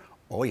sphere?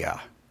 Oh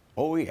yeah,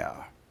 oh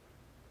yeah.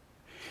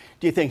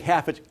 Do you think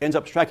half it ends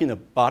up striking the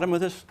bottom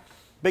of this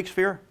big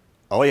sphere?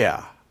 Oh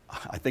yeah,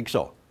 I think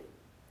so.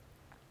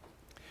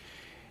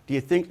 Do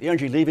you think the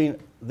energy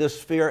leaving this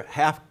sphere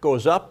half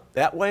goes up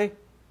that way?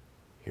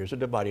 Here's a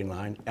dividing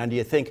line. And do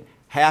you think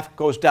half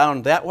goes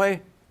down that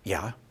way?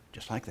 Yeah,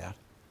 just like that.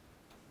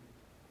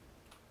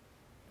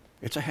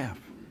 It's a half.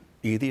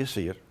 Either you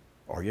see it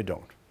or you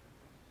don't.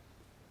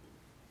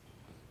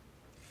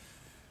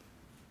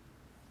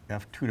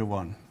 F2 to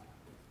 1.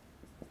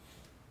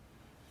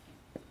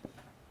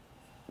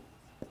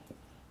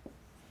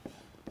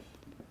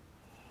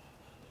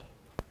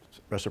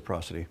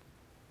 Reciprocity.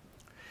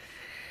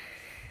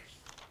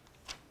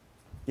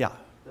 Yeah.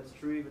 That's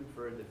true even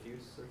for a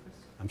diffuse surface?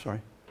 I'm sorry?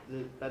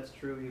 That's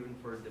true even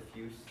for a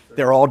diffuse surface?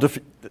 They're all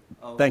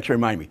Oh. Thanks for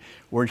reminding me.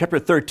 We're in chapter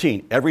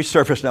 13. Every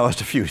surface now is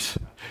diffuse,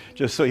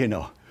 just so you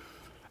know.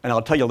 And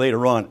I'll tell you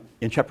later on,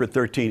 in chapter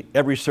 13,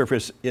 every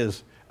surface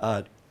is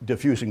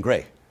diffuse and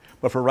gray.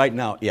 But for right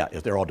now, yeah,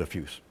 they're all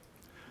diffuse.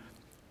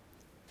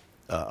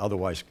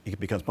 Otherwise, it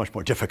becomes much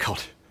more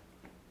difficult.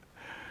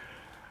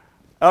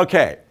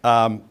 Okay.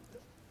 I'm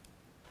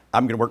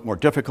going to work more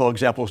difficult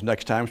examples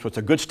next time, so it's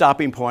a good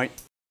stopping point.